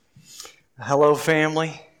Hello,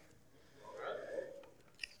 family.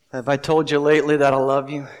 Have I told you lately that I love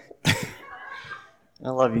you? I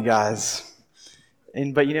love you guys.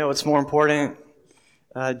 But you know what's more important?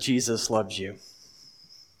 Jesus loves you.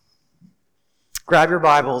 Grab your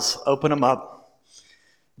Bibles, open them up.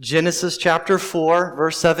 Genesis chapter 4,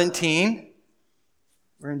 verse 17.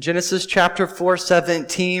 We're in Genesis chapter 4,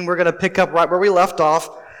 17. We're going to pick up right where we left off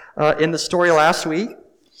in the story last week.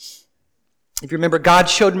 If you remember, God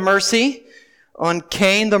showed mercy on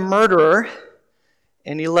Cain, the murderer,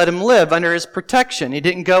 and he let him live under his protection. He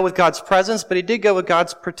didn't go with God's presence, but he did go with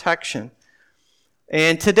God's protection.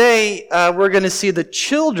 And today, we're going to see the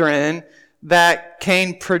children that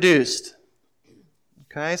Cain produced.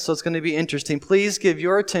 Okay, so it's going to be interesting. Please give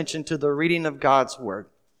your attention to the reading of God's Word.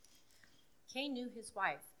 Cain knew his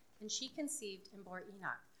wife, and she conceived and bore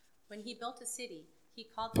Enoch. When he built a city, he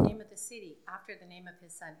called the name of the city after the name of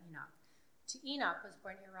his son Enoch. To Enoch was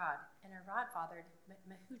born Irad, and Irad fathered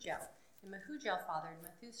Mehujael, and Mehujael fathered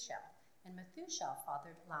Methushael, and Methushael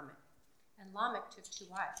fathered Lamech. And Lamech took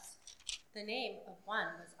two wives. The name of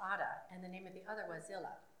one was Ada, and the name of the other was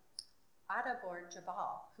Zillah. Ada bore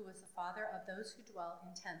Jabal, who was the father of those who dwell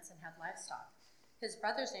in tents and have livestock. His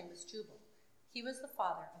brother's name was Jubal. He was the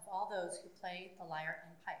father of all those who play the lyre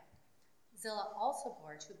and pipe. Zillah also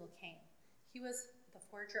bore Tubal-Cain. He was the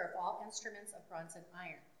forger of all instruments of bronze and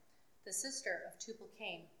iron. The sister of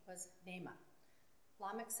Tubal-Cain was Naamah.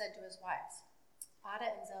 Lamech said to his wives, Ada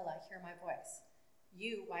and Zillah, hear my voice.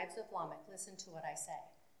 You, wives of Lamech, listen to what I say.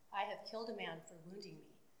 I have killed a man for wounding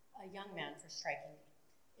me, a young man for striking me.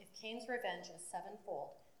 If Cain's revenge is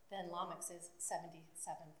sevenfold, then Lamech's is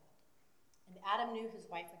 77-fold. And Adam knew his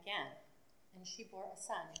wife again, and she bore a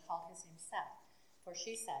son and called his name Seth. For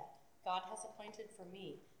she said, God has appointed for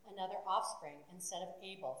me another offspring instead of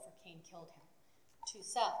Abel, for Cain killed him. To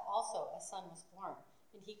Seth also a son was born,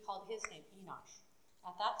 and he called his name Enosh.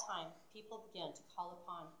 At that time, people began to call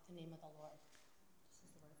upon the name of the Lord. This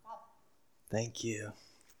is the word of God. Thank you.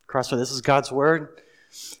 Crossroad, this is God's Word.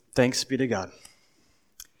 Thanks be to God.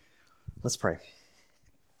 Let's pray.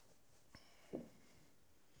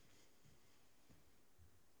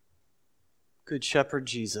 Good Shepherd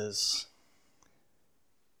Jesus,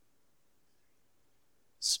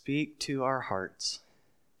 speak to our hearts.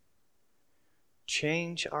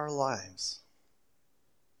 Change our lives.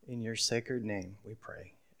 In your sacred name we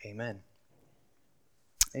pray. Amen.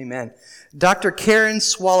 Amen. Dr. Karen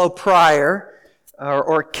Swallow Prior,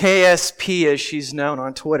 or KSP as she's known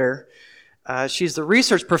on Twitter, she's the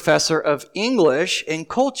research professor of English and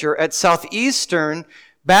culture at Southeastern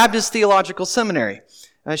Baptist Theological Seminary.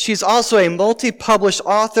 She's also a multi-published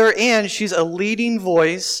author, and she's a leading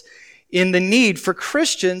voice in the need for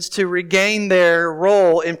Christians to regain their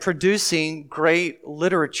role in producing great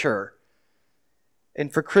literature,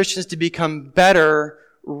 and for Christians to become better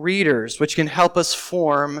readers, which can help us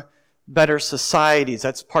form better societies.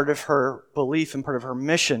 That's part of her belief and part of her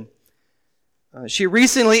mission. She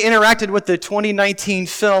recently interacted with the 2019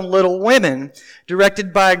 film Little Women,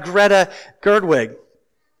 directed by Greta Gerwig.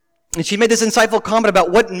 And she made this insightful comment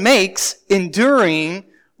about what makes enduring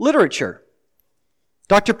literature.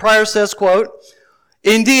 Dr. Pryor says, quote,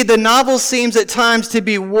 indeed, the novel seems at times to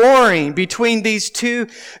be warring between these two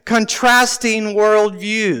contrasting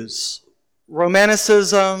worldviews,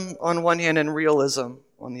 romanticism on one hand and realism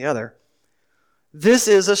on the other. This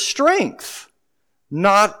is a strength,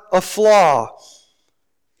 not a flaw.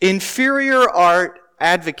 Inferior art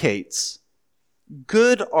advocates.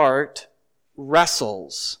 Good art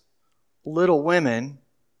wrestles. Little Women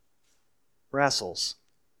wrestles.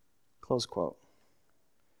 Close quote.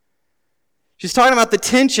 She's talking about the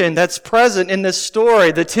tension that's present in this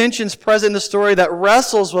story. The tension's present in the story that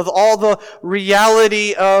wrestles with all the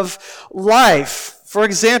reality of life. For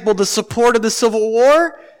example, the support of the Civil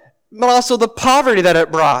War, but also the poverty that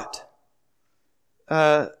it brought,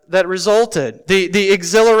 that resulted. The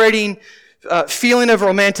exhilarating feeling of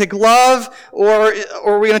romantic love, or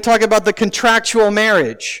we're going to talk about the contractual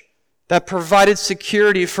marriage that provided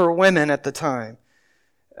security for women at the time.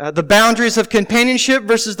 The boundaries of companionship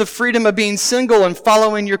versus the freedom of being single and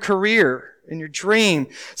following your career and your dream.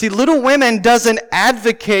 See, Little Women doesn't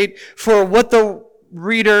advocate for what the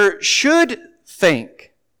reader should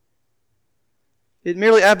think. It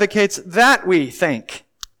merely advocates that we think,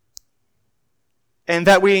 and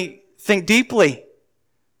that we think deeply.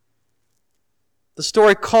 The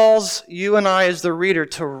story calls you and I as the reader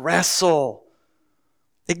to wrestle.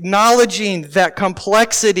 Acknowledging that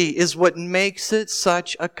complexity is what makes it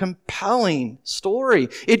such a compelling story.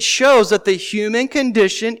 It shows that the human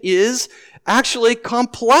condition is actually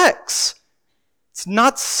complex. It's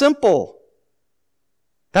not simple.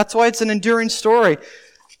 That's why it's an enduring story.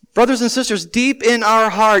 Brothers and sisters, deep in our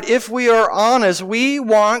heart, if we are honest, we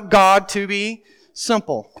want God to be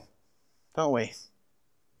simple, don't we?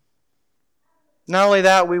 Not only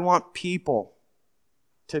that, we want people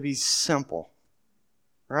to be simple,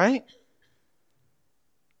 right?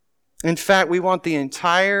 In fact, we want the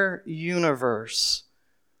entire universe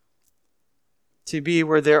to be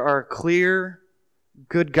where there are clear,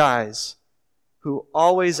 good guys who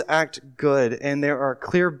always act good, and there are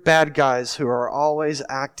clear bad guys who are always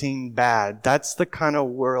acting bad. That's the kind of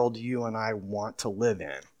world you and I want to live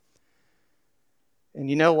in. And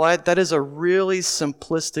you know what? That is a really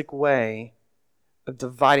simplistic way of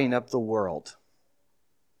dividing up the world.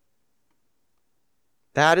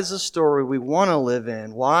 That is a story we want to live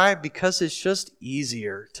in. Why? Because it's just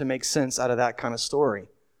easier to make sense out of that kind of story.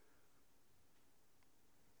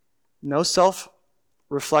 No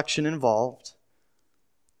self-reflection involved.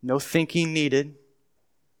 No thinking needed.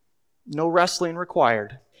 No wrestling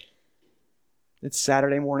required. It's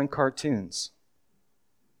Saturday morning cartoons.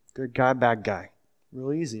 Good guy, bad guy.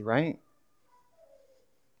 Real easy, right?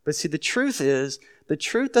 But see, the truth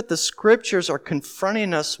that the Scriptures are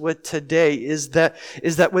confronting us with today is that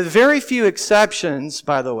with very few exceptions,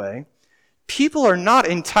 by the way, people are not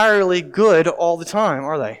entirely good all the time,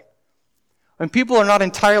 are they? And people are not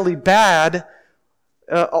entirely bad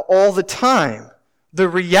all the time. The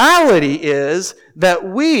reality is that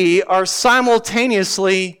we are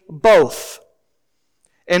simultaneously both.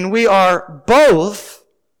 And we are both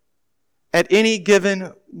at any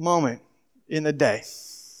given moment in the day.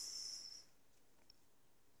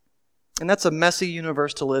 And that's a messy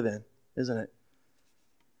universe to live in, isn't it?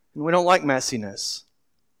 And we don't like messiness.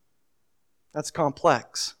 That's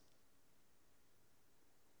complex.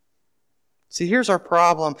 See, here's our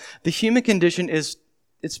problem. The human condition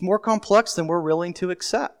it's more complex than we're willing to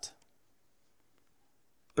accept.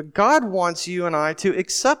 But God wants you and I to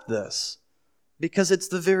accept this because it's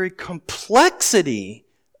the very complexity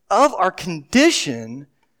of our condition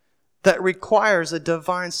that requires a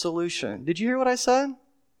divine solution. Did you hear what I said?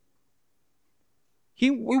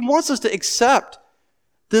 He wants us to accept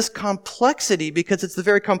this complexity because it's the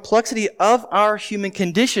very complexity of our human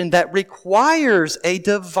condition that requires a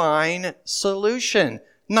divine solution,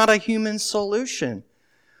 not a human solution.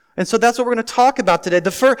 And so that's what we're going to talk about today.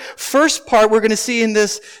 The first part we're going to see in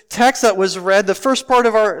this text that was read, the first part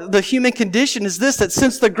of the human condition is this, that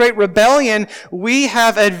since the Great Rebellion, we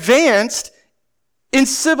have advanced in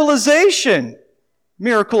civilization.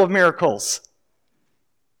 Miracle of miracles.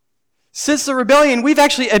 Since the rebellion, we've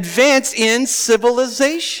actually advanced in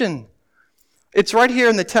civilization. It's right here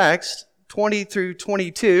in the text, 20 through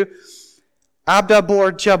 22.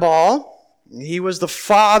 Abdabor Jabal, he was the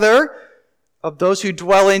father of those who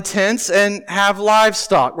dwell in tents and have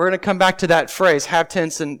livestock. We're going to come back to that phrase, have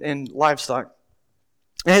tents and livestock.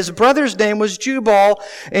 And his brother's name was Jubal,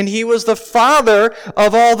 and he was the father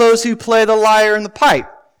of all those who play the lyre and the pipe.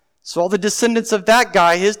 So all the descendants of that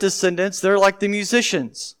guy, his descendants, they're like the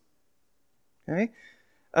musicians. Okay?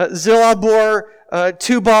 Zillah bore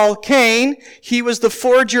Tubal Cain. He was the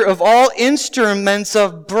forger of all instruments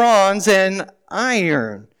of bronze and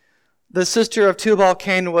iron. The sister of Tubal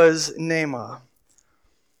Cain was Naamah.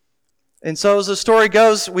 And so as the story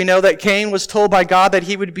goes, we know that Cain was told by God that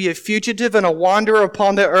he would be a fugitive and a wanderer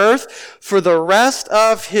upon the earth for the rest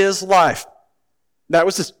of his life. That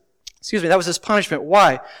was his punishment.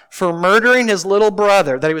 Why? For murdering his little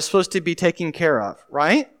brother that he was supposed to be taking care of,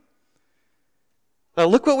 right? Now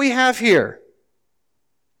look what we have here.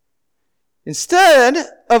 Instead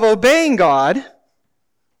of obeying God,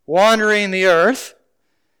 wandering the earth,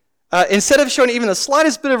 instead of showing even the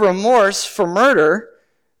slightest bit of remorse for murder,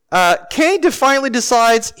 Cain defiantly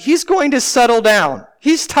decides he's going to settle down.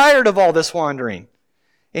 He's tired of all this wandering.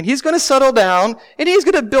 And he's going to settle down, and he's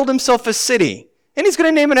going to build himself a city. And he's going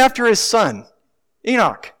to name it after his son,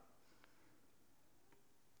 Enoch.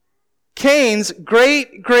 Cain's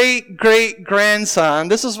great-great-great-grandson,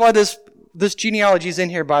 this is why this genealogy is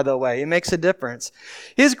in here, by the way. It makes a difference.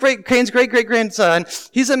 Cain's great-great-grandson,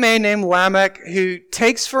 he's a man named Lamech who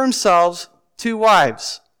takes for himself 2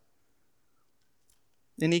 wives.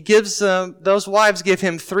 And he gives those wives give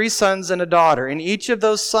him 3 sons and a daughter. And each of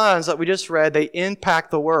those sons that we just read, they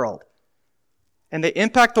impact the world. And they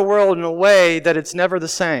impact the world in a way that it's never the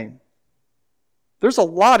same. There's a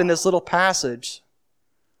lot in this little passage.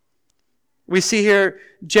 We see here,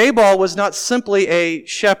 Jabal was not simply a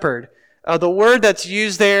shepherd. The word that's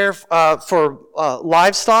used there for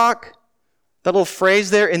livestock, that little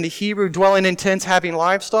phrase there in the Hebrew, dwelling in tents, having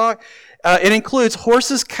livestock, it includes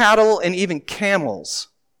horses, cattle, and even camels.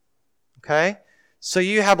 Okay? So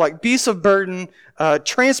you have like beasts of burden,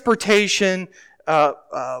 transportation,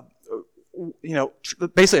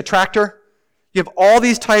 basically a tractor. You have all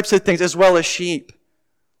these types of things as well as sheep.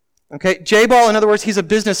 Okay, Jabal, in other words, he's a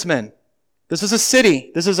businessman. This is a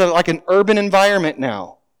city. This is like an urban environment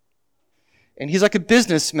now. And he's like a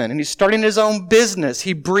businessman, and he's starting his own business.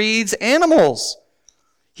 He breeds animals.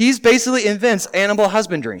 He's basically invents animal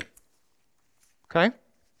husbandry. Okay?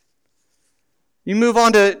 You move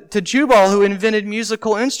on to Jubal, who invented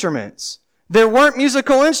musical instruments. There weren't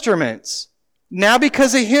musical instruments. Now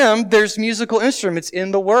because of him, there's musical instruments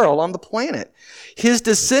in the world, on the planet. His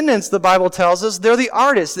descendants, the Bible tells us, they're the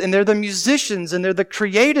artists, and they're the musicians, and they're the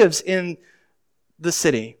creatives in the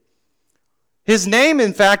city. His name,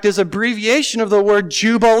 in fact, is abbreviation of the word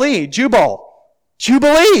Jubilee.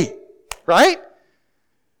 Jubilee, right?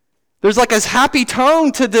 There's like a happy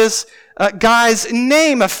tone to this guy's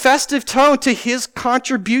name, a festive tone to his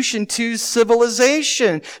contribution to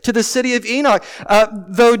civilization, to the city of Enoch.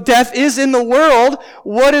 Though death is in the world,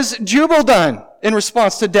 what has Jubal done in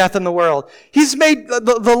response to death in the world? He's made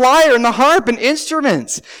the lyre and the harp and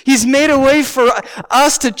instruments. He's made a way for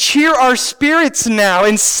us to cheer our spirits now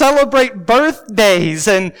and celebrate birthdays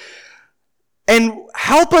and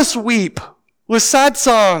help us weep with sad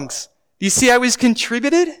songs. Do you see how he's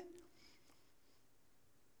contributed?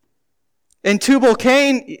 And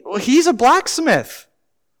Tubal-Cain, he's a blacksmith.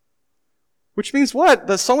 Which means what?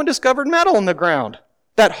 That someone discovered metal in the ground.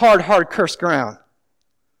 That hard, cursed ground.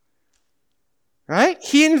 Right?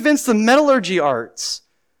 He invents the metallurgy arts,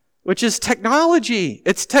 which is technology.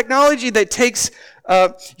 It's technology that takes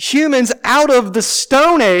humans out of the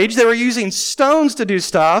Stone Age. They were using stones to do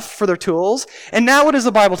stuff for their tools. And now what does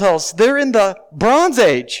the Bible tell us? They're in the Bronze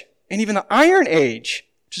Age and even the Iron Age,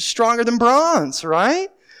 which is stronger than bronze, right?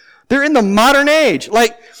 They're in the modern age.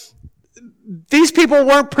 Like, these people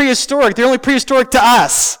weren't prehistoric. They're only prehistoric to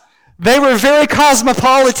us. They were very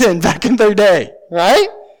cosmopolitan back in their day, right?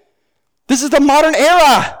 This is the modern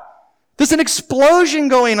era. There's an explosion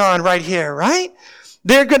going on right here, right?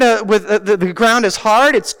 They're gonna, the ground is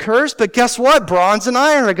hard, it's cursed, but guess what? Bronze and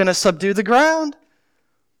iron are gonna subdue the ground.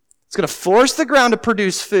 It's gonna force the ground to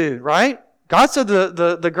produce food, right? God said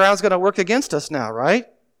the ground's gonna work against us now, right?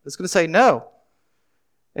 It's gonna say no.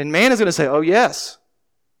 And man is going to say, oh yes,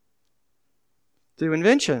 through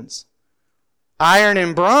inventions. Iron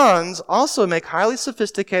and bronze also make highly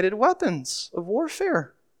sophisticated weapons of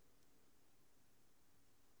warfare.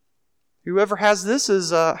 Whoever has this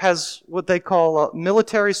has what they call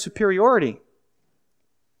military superiority.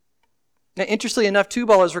 Now, interestingly enough,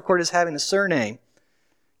 Tubal is recorded as having a surname,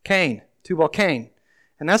 Cain, Tubal-Cain.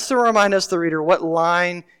 And that's to remind us, the reader, what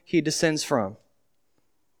line he descends from.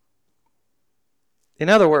 In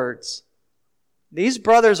other words, these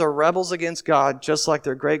brothers are rebels against God just like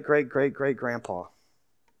their great-great-great-great-grandpa.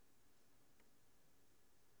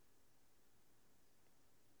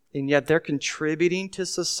 And yet they're contributing to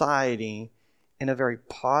society in a very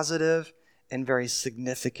positive and very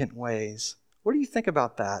significant ways. What do you think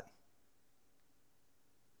about that?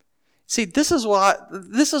 See, this is what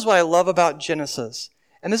I love about Genesis.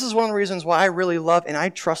 And this is one of the reasons why I really love and I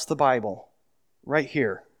trust the Bible right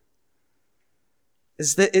here.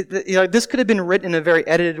 Is that this could have been written in a very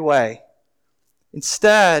edited way.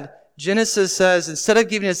 Instead, Genesis says, instead of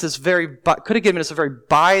giving us could have given us a very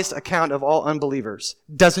biased account of all unbelievers.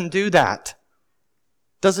 Doesn't do that.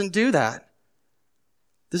 Doesn't do that.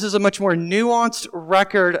 This is a much more nuanced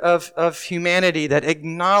record of humanity that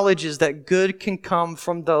acknowledges that good can come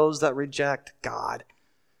from those that reject God.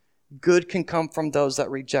 Good can come from those that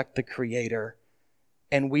reject the Creator.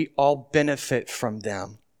 And we all benefit from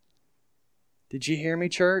them. Did you hear me,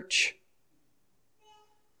 church?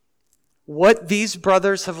 What these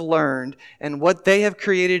brothers have learned and what they have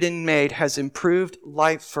created and made has improved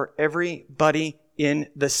life for everybody in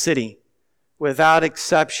the city, without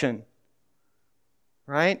exception.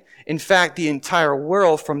 Right? In fact, the entire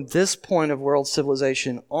world, from this point of world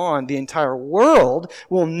civilization on, the entire world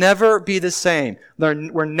will never be the same.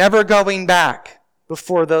 We're never going back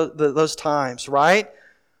before those times, right?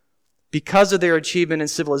 Because of their achievement in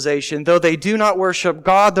civilization, though they do not worship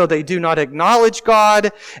God, though they do not acknowledge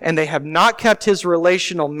God, and they have not kept His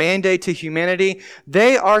relational mandate to humanity,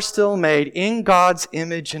 they are still made in God's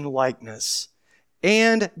image and likeness.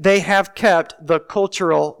 And they have kept the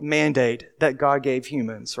cultural mandate that God gave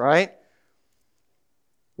humans, right?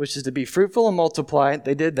 Which is to be fruitful and multiply.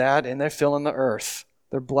 They did that, and they're filling the earth.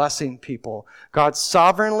 They're blessing people. God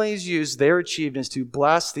sovereignly has used their achievements to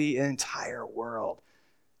bless the entire world.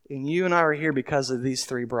 And you and I are here because of these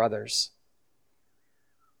three brothers.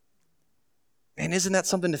 And isn't that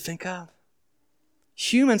something to think of?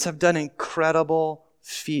 Humans have done incredible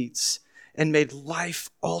feats and made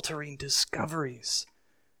life-altering discoveries.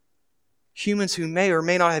 Humans who may or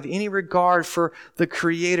may not have any regard for the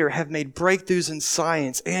Creator have made breakthroughs in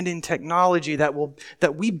science and in technology that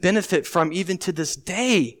we benefit from even to this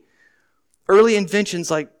day. Early inventions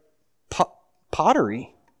like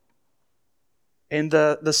pottery and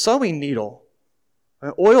the sewing needle,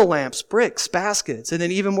 oil lamps, bricks, baskets, and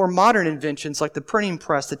then even more modern inventions like the printing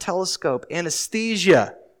press, the telescope,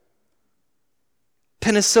 anesthesia,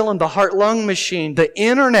 penicillin, the heart-lung machine, the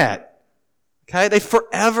internet. Okay, they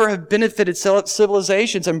forever have benefited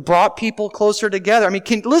civilizations and brought people closer together. I mean,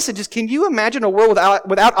 can you imagine a world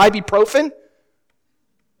without ibuprofen?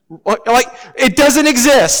 Like, it doesn't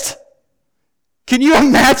exist. Can you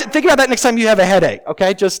imagine? Think about that next time you have a headache,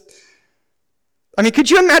 okay? Could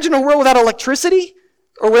you imagine a world without electricity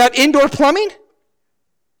or without indoor plumbing?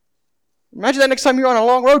 Imagine that next time you're on a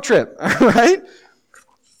long road trip, right?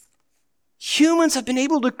 Humans have been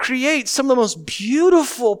able to create some of the most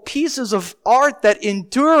beautiful pieces of art that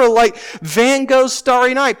endure, like Van Gogh's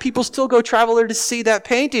Starry Night. People still go travel there to see that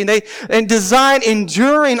painting. And design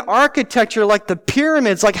enduring architecture like the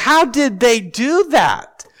pyramids. Like, how did they do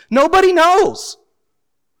that? Nobody knows.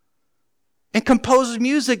 And compose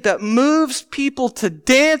music that moves people to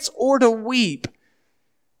dance or to weep.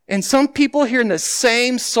 And some people hearing the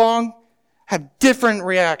same song have different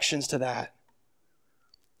reactions to that.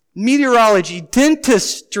 Meteorology,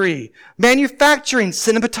 dentistry, manufacturing,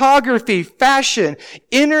 cinematography, fashion,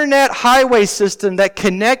 internet highway system that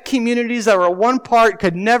connect communities that were one part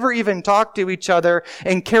could never even talk to each other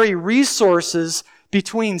and carry resources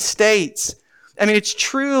between states. It's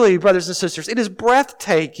truly, brothers and sisters, it is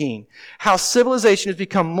breathtaking how civilization has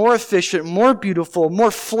become more efficient, more beautiful, more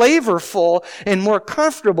flavorful, and more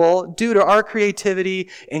comfortable due to our creativity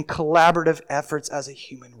and collaborative efforts as a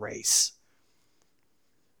human race.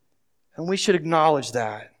 And we should acknowledge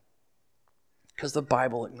that because the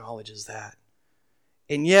Bible acknowledges that.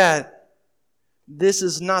 And yet, this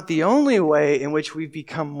is not the only way in which we've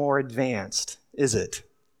become more advanced, is it?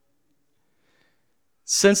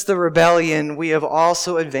 Since the rebellion, we have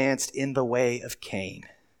also advanced in the way of Cain.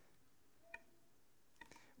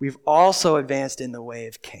 We've also advanced in the way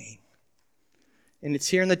of Cain. And it's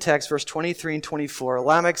here in the text, verse 23 and 24.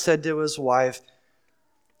 Lamech said to his wives,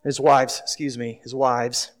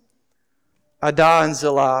 Adah and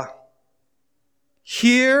Zillah,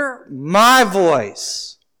 hear my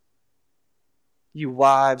voice, you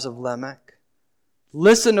wives of Lamech.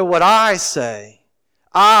 Listen to what I say.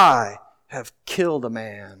 I have killed a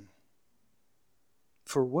man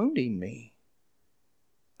for wounding me,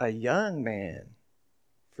 a young man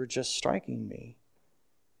for just striking me.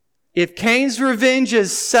 If Cain's revenge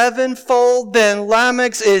is 7-fold, then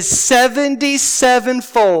Lamech's is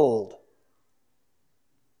 77-fold.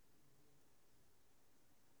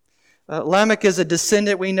 Lamech is a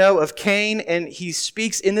descendant, we know, of Cain, and he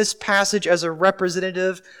speaks in this passage as a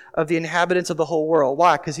representative of the inhabitants of the whole world.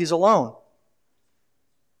 Why? Because he's alone.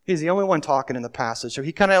 He's the only one talking in the passage. So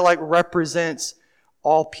he kind of represents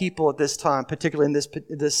all people at this time, particularly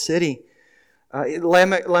in this city.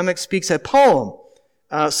 Lamech speaks a poem.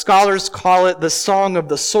 Scholars call it the Song of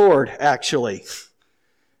the Sword, actually.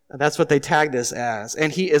 That's what they tag this as.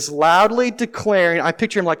 And he is loudly declaring, I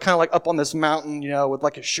picture him kind of up on this mountain,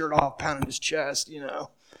 with his shirt off, pounding his chest,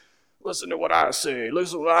 Listen to what I say.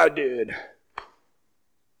 Listen to what I did.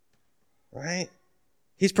 Right?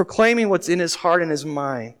 He's proclaiming what's in his heart and his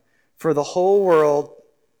mind for the whole world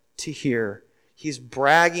to hear. He's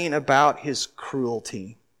bragging about his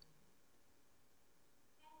cruelty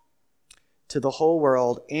to the whole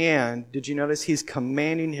world, and did you notice he's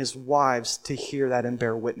commanding his wives to hear that and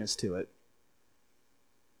bear witness to it?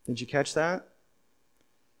 Did you catch that?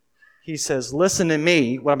 He says, listen to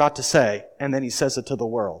me, what I'm about to say, and then he says it to the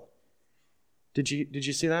world. Did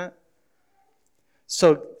you see that?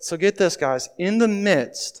 So get this, guys. In the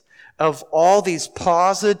midst of all these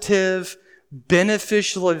positive,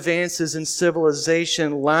 beneficial advances in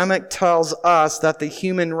civilization, Lamech tells us that the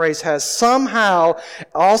human race has somehow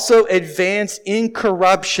also advanced in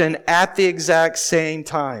corruption at the exact same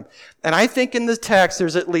time. And I think in the text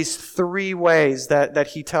there's at least 3 ways that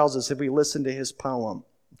he tells us if we listen to his poem.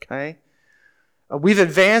 Okay? We've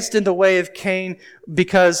advanced in the way of Cain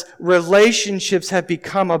because relationships have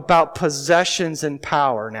become about possessions and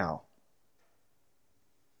power now.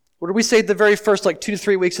 What did we say at the very first 2 to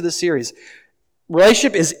 3 weeks of the series?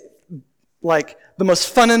 Relationship is the most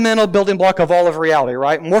fundamental building block of all of reality,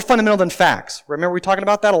 right? More fundamental than facts. Remember we talking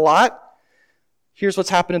about that a lot? Here's what's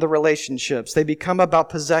happened in the relationships. They become about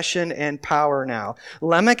possession and power now.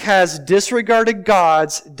 Lamech has disregarded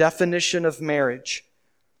God's definition of marriage.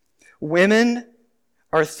 Women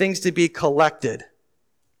are things to be collected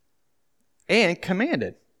and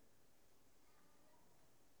commanded.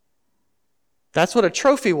 That's what a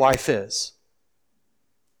trophy wife is.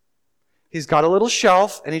 He's got a little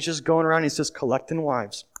shelf, and he's just going around, he's just collecting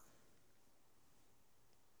wives.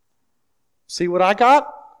 See what I got?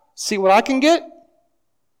 See what I can get?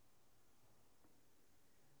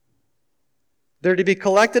 They're to be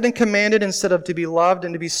collected and commanded instead of to be loved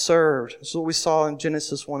and to be served. This is what we saw in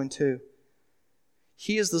Genesis 1 and 2.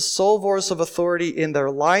 He is the sole voice of authority in their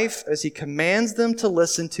life as he commands them to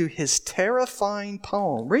listen to his terrifying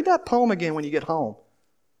poem. Read that poem again when you get home.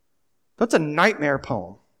 That's a nightmare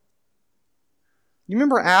poem. You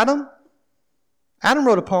remember Adam? Adam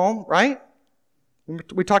wrote a poem, right?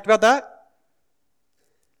 We talked about that?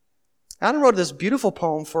 Adam wrote this beautiful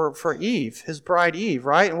poem for Eve, his bride Eve,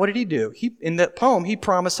 right? And what did he do? In that poem, he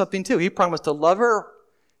promised something too. He promised to love her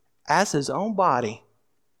as his own body.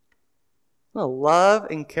 I'm going to love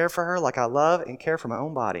and care for her like I love and care for my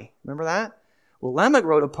own body. Remember that? Well, Lamech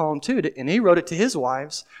wrote a poem too, and he wrote it to his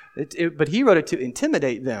wives, but he wrote it to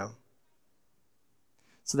intimidate them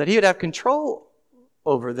so that he would have control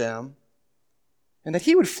over them and that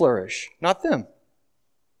he would flourish, not them.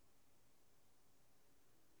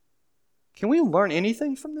 Can we learn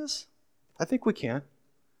anything from this? I think we can.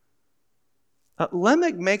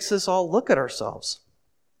 Lamech makes us all look at ourselves.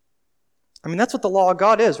 I mean, that's what the law of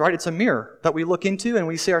God is, right? It's a mirror that we look into and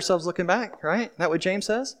we see ourselves looking back, right? Isn't that what James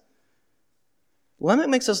says? Lamech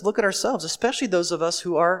makes us look at ourselves, especially those of us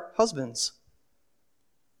who are husbands.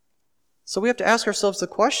 So we have to ask ourselves the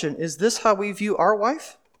question, is this how we view our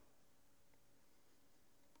wife?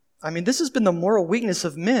 I mean, this has been the moral weakness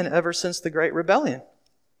of men ever since the Great Rebellion.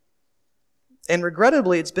 And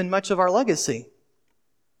regrettably, it's been much of our legacy.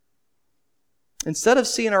 Instead of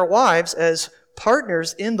seeing our wives as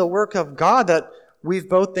partners in the work of God that we've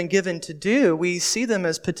both been given to do, we see them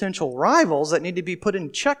as potential rivals that need to be put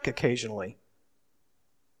in check occasionally.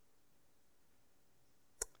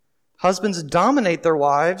 Husbands dominate their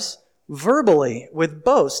wives verbally with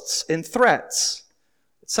boasts and threats.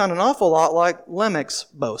 It sounds an awful lot like Lamech's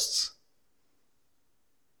boasts.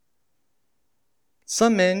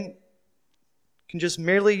 Some men can just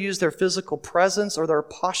merely use their physical presence or their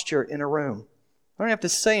posture in a room. They don't have to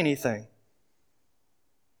say anything.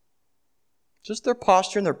 Just their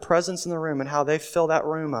posture and their presence in the room and how they fill that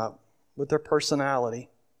room up with their personality.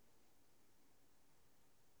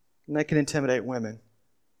 And they can intimidate women.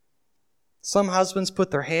 Some husbands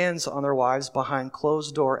put their hands on their wives behind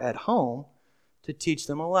closed door at home to teach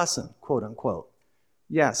them a lesson, quote unquote.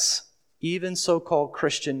 Yes, even so-called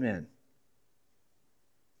Christian men.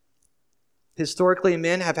 Historically,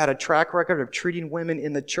 men have had a track record of treating women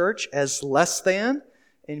in the church as less than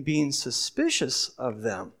and being suspicious of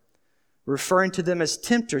them, referring to them as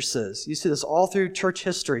temptresses. You see this all through church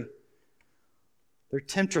history. They're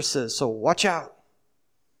temptresses, so watch out.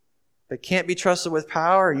 They can't be trusted with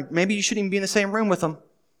power. Maybe you shouldn't even be in the same room with them.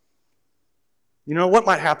 You know what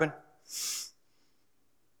might happen?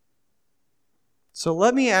 So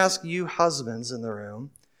let me ask you husbands in the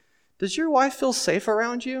room, does your wife feel safe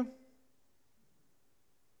around you?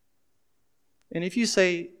 And if you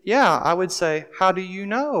say, yeah, I would say, how do you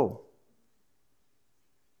know?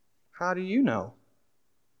 How do you know?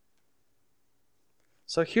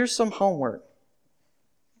 So here's some homework.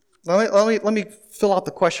 Let me fill out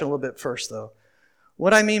the question a little bit first, though.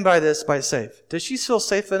 What I mean by this, by safe, does she feel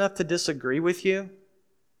safe enough to disagree with you?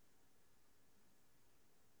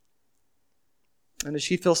 And does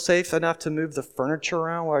she feel safe enough to move the furniture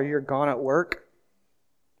around while you're gone at work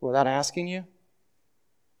without asking you?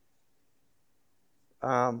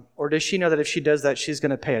 Or does she know that if she does that, she's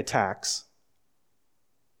going to pay a tax?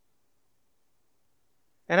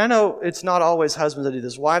 And I know it's not always husbands that do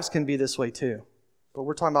this. Wives can be this way too. But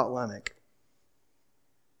we're talking about Lamech.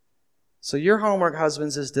 So your homework,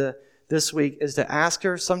 husbands, this week is to ask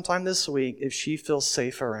her sometime this week if she feels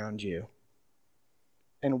safe around you.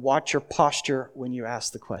 And watch your posture when you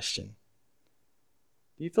ask the question.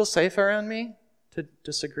 Do you feel safe around me? To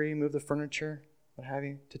disagree, move the furniture, what have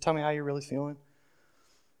you? To tell me how you're really feeling?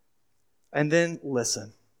 And then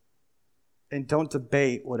listen. And don't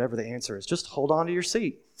debate whatever the answer is. Just hold on to your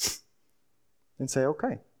seat and say,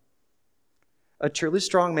 okay. A truly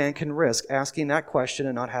strong man can risk asking that question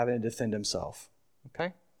and not having to defend himself.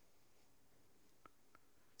 Okay?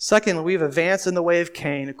 Second, we've advanced in the way of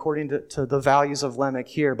Cain according to the values of Lamech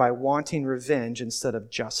here by wanting revenge instead of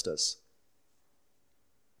justice.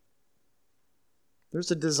 There's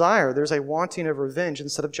a desire, there's a wanting of revenge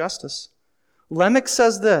instead of justice. Lamech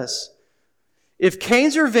says this, if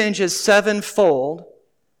Cain's revenge is sevenfold,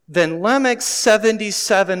 than Lamech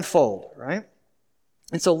 77-fold, right?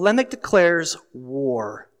 And so Lamech declares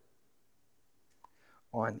war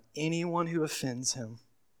on anyone who offends him.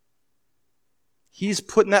 He's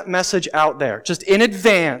putting that message out there, just in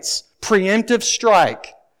advance, preemptive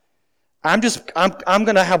strike. I'm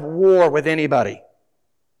going to have war with anybody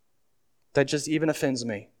that just even offends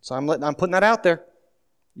me. So I'm putting that out there.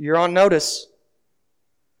 You're on notice.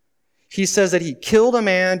 He says that he killed a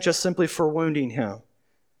man just simply for wounding him.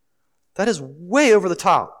 That is way over the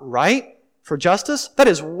top, right? For justice? That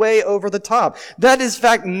is way over the top. That is, in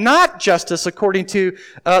fact, not justice according to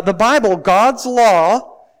the Bible. God's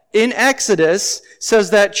law in Exodus says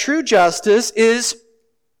that true justice is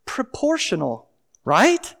proportional,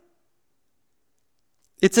 right?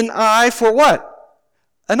 It's an eye for what?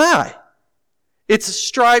 An eye. It's a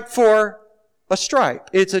stripe for a stripe.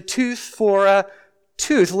 It's a tooth for a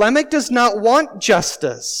tooth. Lamech does not want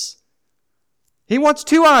justice. He wants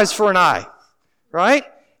 2 eyes for an eye, right?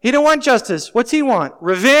 He don't want justice. What's he want?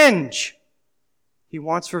 Revenge. He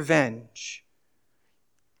wants revenge.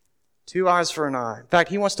 2 eyes for an eye. In fact,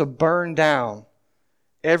 he wants to burn down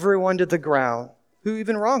everyone to the ground who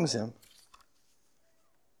even wrongs him.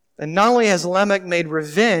 And not only has Lamech made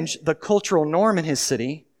revenge the cultural norm in his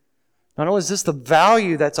city, not only is this the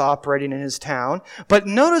value that's operating in his town, but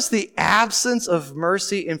notice the absence of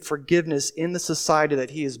mercy and forgiveness in the society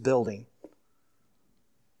that he is building.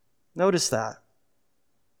 Notice that.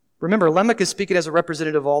 Remember, Lamech is speaking as a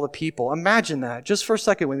representative of all the people. Imagine that. Just for a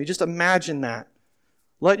second with me. Just imagine that.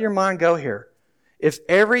 Let your mind go here. If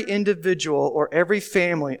every individual or every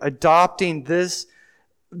family adopting this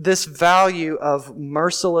value of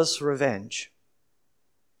merciless revenge.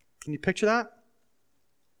 Can you picture that?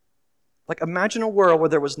 Like, imagine a world where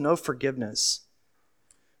there was no forgiveness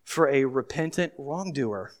for a repentant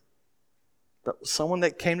wrongdoer. Someone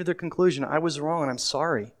that came to their conclusion, I was wrong and I'm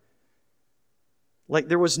sorry. Like,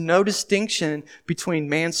 there was no distinction between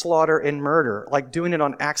manslaughter and murder, like doing it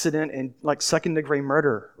on accident and like second-degree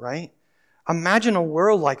murder, right? Imagine a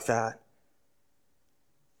world like that,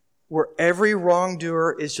 where every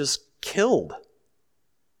wrongdoer is just killed.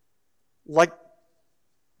 Like,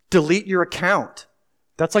 delete your account.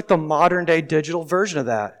 That's like the modern-day digital version of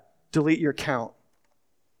that. Delete your account.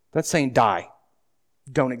 That's saying die.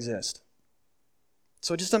 Don't exist.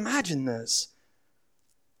 So just imagine this.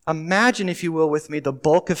 Imagine, if you will, with me, the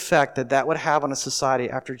bulk effect that would have on a society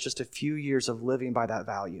after just a few years of living by that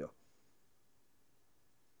value.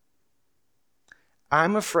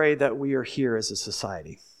 I'm afraid that we are here as a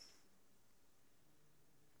society.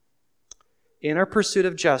 In our pursuit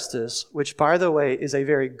of justice, which, by the way, is a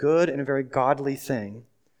very good and a very godly thing,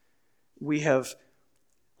 we have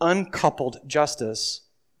uncoupled justice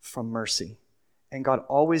from mercy. And God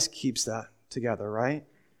always keeps that together, right?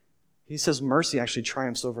 He says mercy actually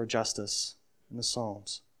triumphs over justice in the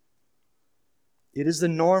Psalms. It is the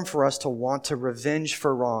norm for us to want to revenge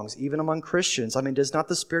for wrongs, even among Christians. I mean, does not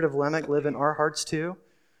the spirit of Lamech live in our hearts too?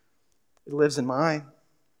 It lives in mine.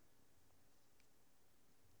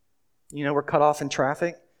 You know, we're cut off in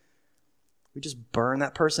traffic. We just burn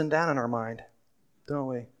that person down in our mind, don't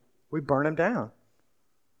we? We burn them down.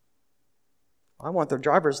 I want their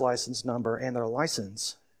driver's license number and their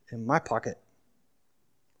license in my pocket.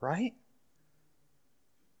 Right?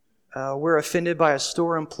 We're offended by a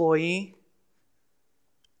store employee.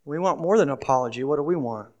 We want more than an apology. What do we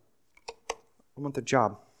want? I want the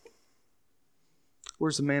job.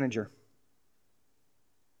 Where's the manager?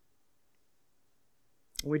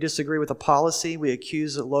 We disagree with a policy. We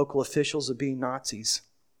accuse the local officials of being Nazis,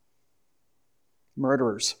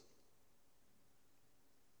 murderers.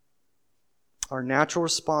 Our natural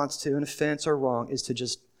response to an offense or wrong is to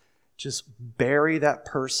just bury that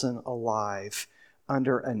person alive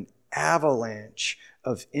under an avalanche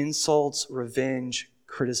of insults, revenge,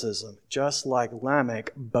 criticism, just like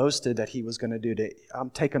Lamech boasted that he was going to do. I'm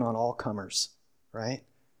taking on all comers, right?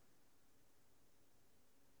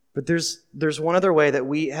 But there's one other way that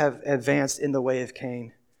we have advanced in the way of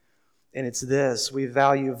Cain, and it's this. We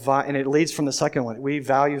value, and it leads from the second one, we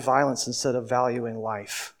value violence instead of valuing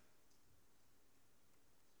life.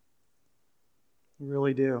 We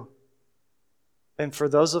really do. And for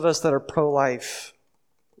those of us that are pro-life,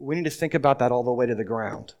 we need to think about that all the way to the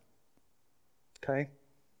ground. Okay?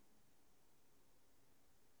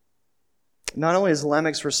 Not only is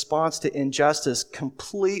Lamech's response to injustice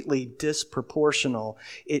completely disproportional,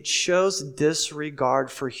 it shows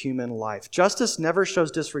disregard for human life. Justice never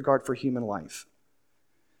shows disregard for human life.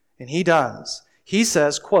 And he does. He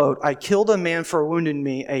says, quote, I killed a man for wounding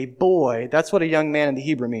me, a boy. That's what a young man in the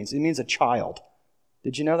Hebrew means. It means a child.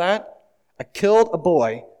 Did you know that? I killed a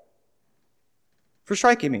boy for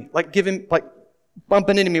striking me, like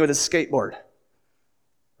bumping into me with his skateboard.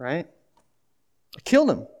 Right? I killed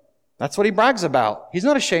him. That's what he brags about. He's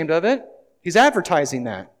not ashamed of it. He's advertising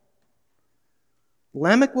that.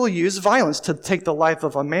 Lamech will use violence to take the life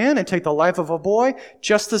of a man and take the life of a boy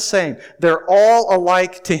just the same. They're all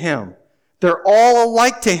alike to him. They're all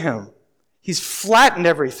alike to him. He's flattened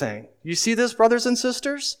everything. You see this, brothers and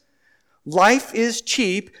sisters? Life is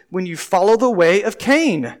cheap when you follow the way of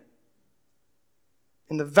Cain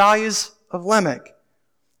and the values of Lamech.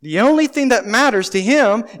 The only thing that matters to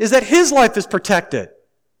him is that his life is protected.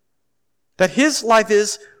 That his life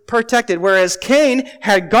is protected. Whereas Cain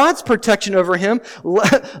had God's protection over him,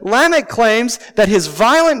 Lamech claims that his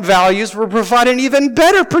violent values will provide an even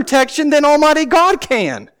better protection than Almighty God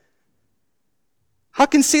can. How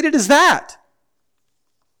conceited is that?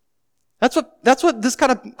 That's what this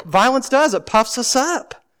kind of violence does. It puffs us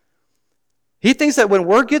up. He thinks that when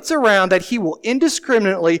word gets around that he will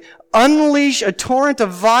indiscriminately unleash a torrent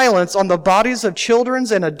of violence on the bodies of children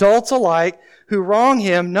and adults alike who wrong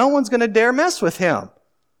him, no one's going to dare mess with him.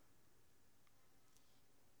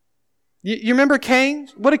 You remember Cain?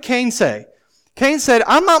 What did Cain say? Cain said,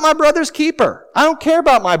 I'm not my brother's keeper. I don't care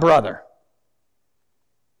about my brother.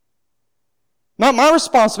 Not my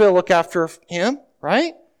responsibility to look after him,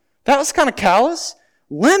 right? That was kind of callous.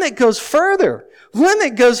 Lamech goes further.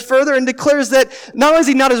 Lamech goes further and declares that not only is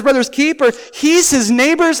he not his brother's keeper, he's his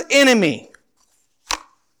neighbor's enemy.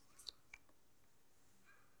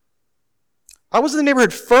 I was in the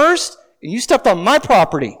neighborhood first, and you stepped on my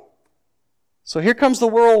property. So here comes the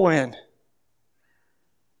whirlwind.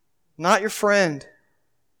 Not your friend.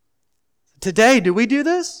 Today, do we do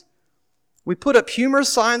this? We put up humorous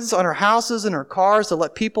signs on our houses and our cars to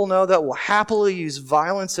let people know that we'll happily use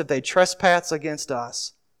violence if they trespass against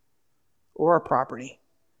us or our property.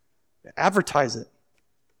 Advertise it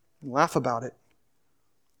and laugh about it.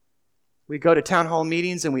 We go to town hall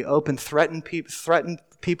meetings and we threaten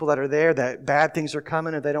people that are there that bad things are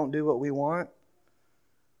coming if they don't do what we want.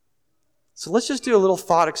 So let's just do a little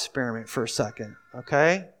thought experiment for a second,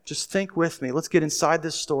 okay? Just think with me. Let's get inside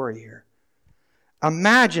this story here.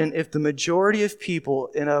 Imagine if the majority of people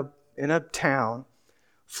in a town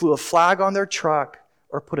flew a flag on their truck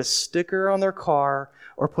or put a sticker on their car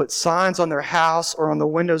or put signs on their house or on the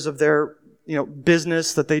windows of their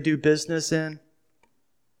business that they do business in.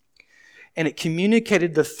 And it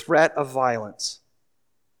communicated the threat of violence.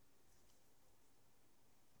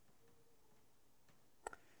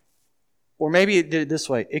 Or maybe it did it this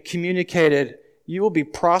way. It communicated, you will be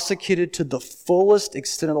prosecuted to the fullest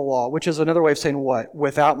extent of the law, which is another way of saying what?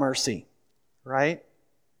 Without mercy. Right?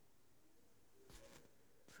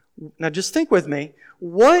 Now just think with me.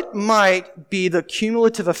 What might be the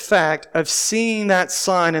cumulative effect of seeing that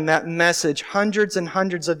sign and that message, hundreds and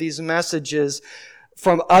hundreds of these messages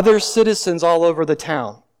from other citizens all over the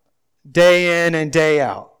town, day in and day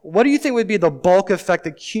out? What do you think would be the bulk effect, the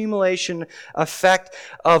accumulation effect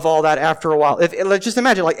of all that after a while? Let's just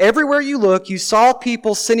imagine, like everywhere you look, you saw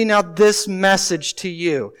people sending out this message to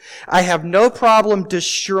you. I have no problem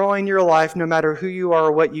destroying your life no matter who you are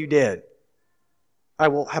or what you did. I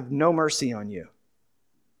will have no mercy on you.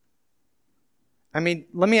 I mean,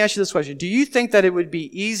 let me ask you this question. Do you think that it would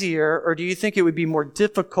be easier or do you think it would be more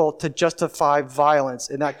difficult to justify violence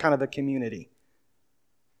in that kind of a community?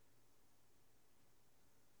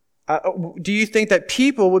 Do you think that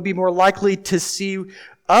people would be more likely to see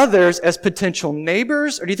others as potential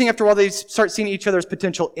neighbors? Or do you think after a while they start seeing each other as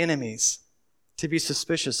potential enemies to be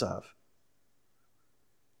suspicious of?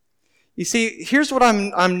 You see, here's what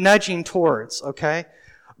I'm nudging towards, okay?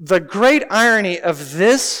 The great irony of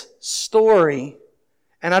this story,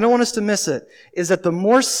 and I don't want us to miss it, is that the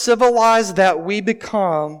more civilized that we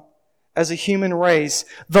become as a human race,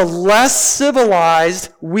 the less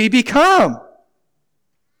civilized we become.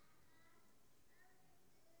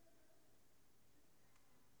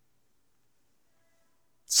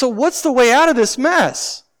 So what's the way out of this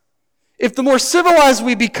mess? If the more civilized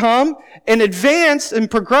we become and advance and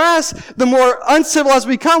progress, the more uncivilized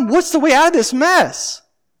we become, what's the way out of this mess?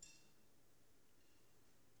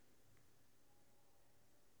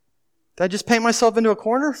 Did I just paint myself into a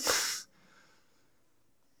corner?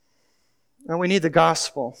 No, we need the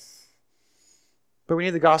gospel. But we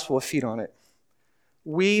need the gospel with feet on it.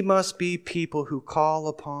 We must be people who call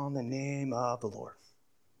upon the name of the Lord.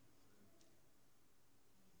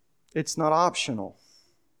 It's not optional.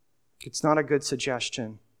 It's not a good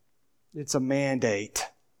suggestion. It's a mandate.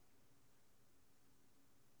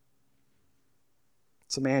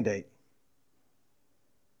 It's a mandate.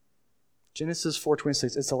 Genesis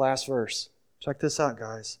 4:26, it's the last verse. Check this out,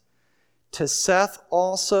 guys. To Seth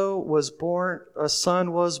also was born, a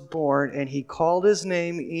son was born, and he called his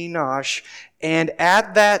name Enosh. And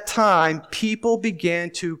at that time, people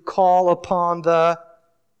began to call upon the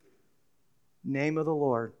name of the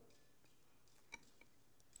Lord.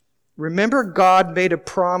 Remember, God made a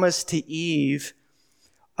promise to Eve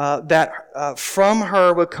that from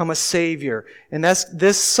her would come a Savior. And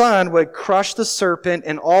this son would crush the serpent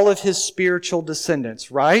and all of his spiritual descendants,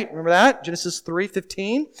 right? Remember that? Genesis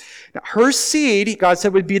 3:15. Now, her seed, God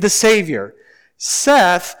said, would be the Savior.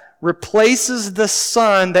 Seth replaces the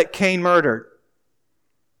son that Cain murdered.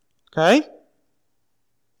 Okay?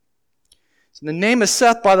 So the name of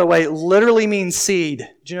Seth, by the way, literally means seed.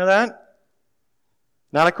 Did you know that?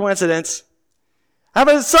 Not a coincidence. I have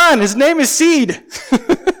a son. His name is Seed.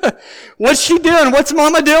 What's she doing? What's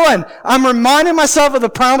mama doing? I'm reminding myself of the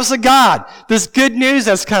promise of God. This good news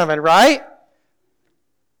that's coming, right?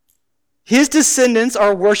 His descendants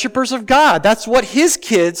are worshipers of God. That's what his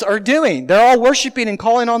kids are doing. They're all worshiping and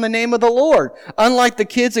calling on the name of the Lord, unlike the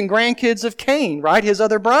kids and grandkids of Cain, right? His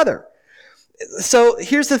other brother. So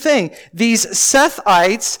here's the thing. These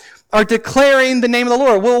Sethites are declaring the name of the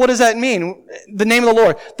Lord. Well, what does that mean? The name of the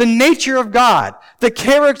Lord. The nature of God. The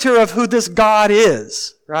character of who this God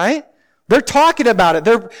is, right? They're talking about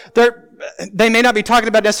it. They may not be talking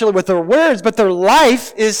about it necessarily with their words, but their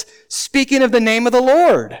life is speaking of the name of the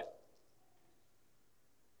Lord.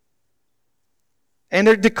 And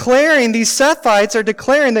they're declaring, these Sethites are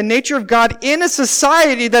declaring the nature of God in a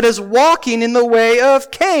society that is walking in the way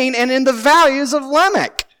of Cain and in the values of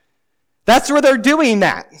Lamech. That's where they're doing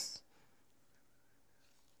that.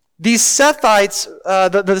 These Sethites,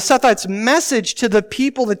 the Sethites' message to the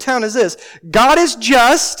people of the town is this: God is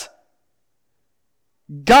just,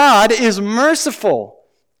 God is merciful,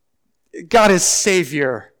 God is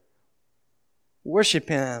Savior. Worship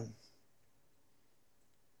Him.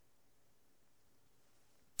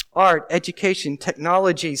 Art, education,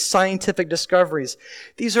 technology, scientific discoveries.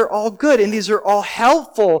 These are all good and these are all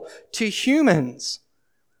helpful to humans.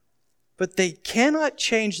 But they cannot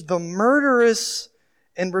change the murderous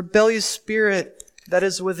and rebellious spirit that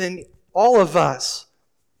is within all of us.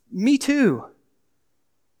 Me too.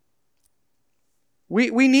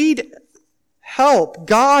 We need help.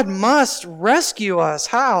 God must rescue us.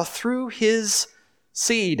 How? Through His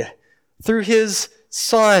seed. Through His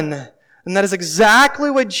Son. And that is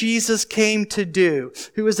exactly what Jesus came to do,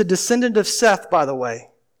 who is a descendant of Seth, by the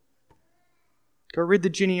way. Go read the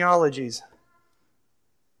genealogies.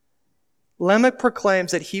 Lamech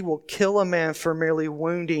proclaims that he will kill a man for merely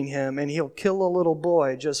wounding him, and he'll kill a little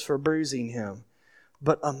boy just for bruising him.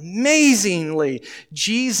 But amazingly,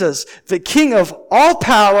 Jesus, the King of all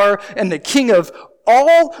power and the King of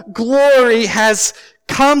all glory, has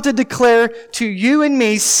come to declare to you and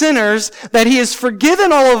me, sinners, that He has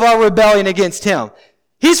forgiven all of our rebellion against Him.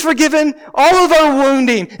 He's forgiven all of our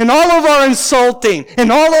wounding and all of our insulting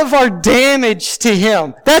and all of our damage to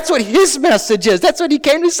Him. That's what His message is. That's what He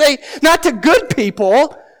came to say, not to good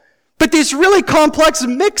people, but these really complex,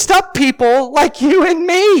 mixed up people like you and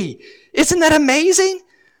me. Isn't that amazing?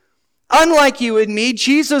 Unlike you and me,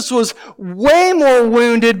 Jesus was way more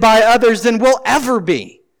wounded by others than we'll ever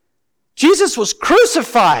be. Jesus was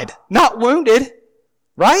crucified, not wounded,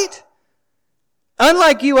 right?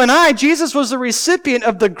 Unlike you and I, Jesus was the recipient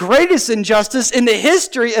of the greatest injustice in the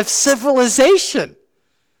history of civilization.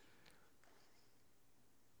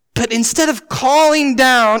 But instead of calling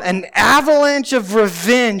down an avalanche of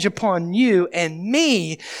revenge upon you and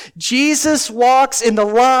me, Jesus walks in the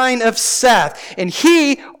line of Seth. And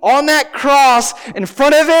He, on that cross, in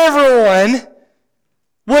front of everyone,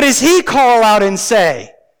 what does He call out and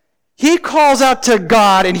say? He calls out to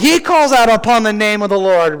God, and He calls out upon the name of the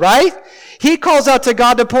Lord, right? He calls out to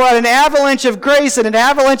God to pour out an avalanche of grace and an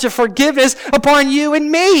avalanche of forgiveness upon you and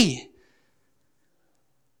me.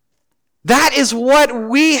 That is what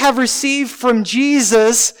we have received from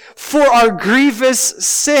Jesus for our grievous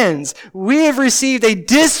sins. We have received a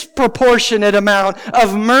disproportionate amount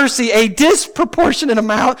of mercy, a disproportionate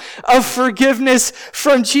amount of forgiveness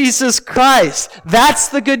from Jesus Christ. That's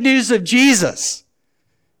the good news of Jesus.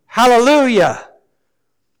 Hallelujah.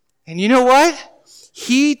 And you know what?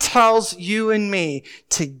 He tells you and me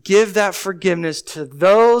to give that forgiveness to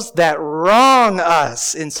those that wrong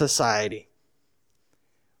us in society.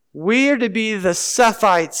 We are to be the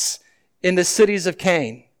Sethites in the cities of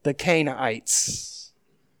Cain, the Canaanites.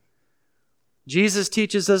 Jesus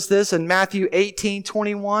teaches us this in Matthew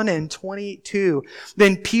 18:21 and 22.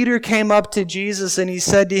 Then Peter came up to Jesus and he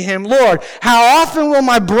said to Him, Lord, how often will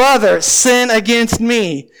my brother sin against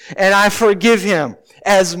me and I forgive him?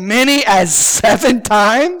 As many as 7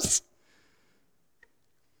 times?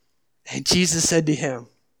 And Jesus said to him,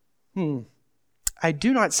 I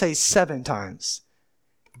do not say 7 times,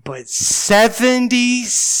 but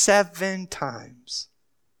 77 times.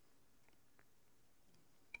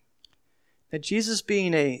 Now, Jesus,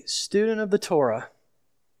 being a student of the Torah,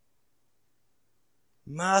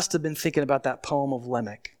 must have been thinking about that poem of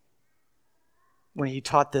Lamech when he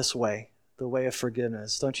taught this way, the way of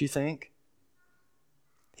forgiveness, don't you think?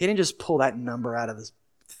 He didn't just pull that number out of this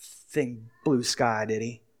thing, blue sky, did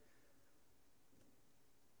he?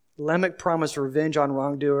 Lamech promised revenge on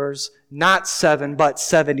wrongdoers, not 7, but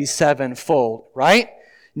 77-fold, right?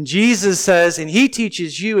 And Jesus says, and he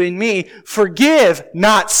teaches you and me, forgive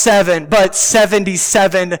not 7, but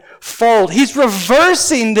 77-fold. He's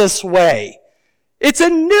reversing this way. It's a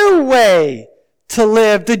new way to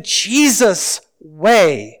live, the Jesus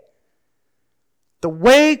way. The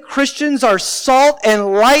way Christians are salt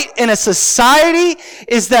and light in a society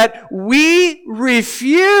is that we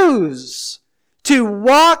refuse to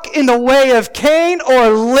walk in the way of Cain or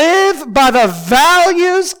live by the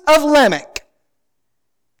values of Lamech.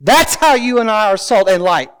 That's how you and I are salt and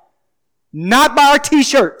light. Not by our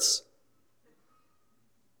t-shirts,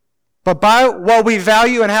 but by what we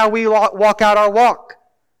value and how we walk out our walk.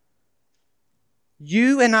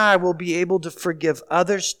 You and I will be able to forgive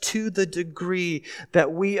others to the degree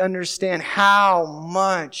that we understand how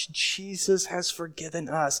much Jesus has forgiven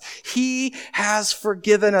us. He has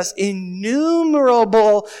forgiven us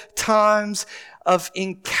innumerable times of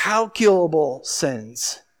incalculable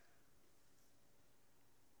sins.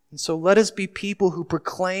 And so let us be people who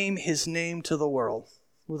proclaim His name to the world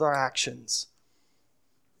with our actions.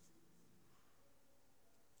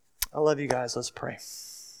 I love you guys. Let's pray.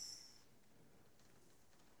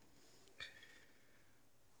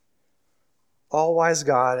 All-wise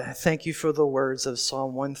God, thank you for the words of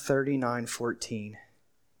Psalm 139:14.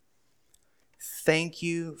 Thank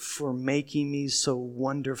you for making me so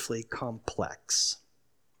wonderfully complex.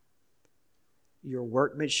 Your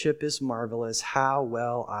workmanship is marvelous. How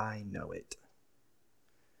well I know it.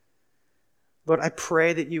 Lord, I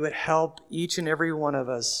pray that you would help each and every one of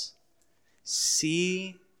us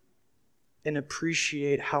see and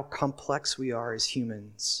appreciate how complex we are as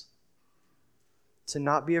humans. To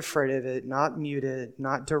not be afraid of it, not mute it,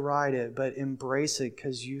 not deride it, but embrace it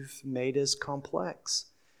because you've made us complex.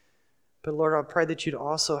 But Lord, I pray that you'd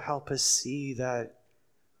also help us see that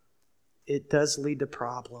it does lead to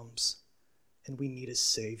problems and we need a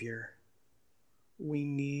Savior. We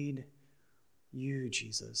need you,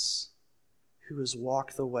 Jesus, who has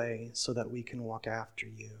walked the way so that we can walk after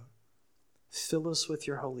you. Fill us with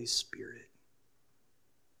your Holy Spirit.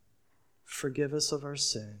 Forgive us of our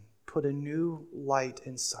sin. Put a new light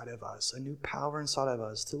inside of us, a new power inside of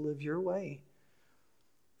us to live your way.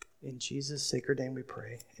 In Jesus' sacred name we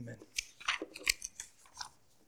pray. Amen.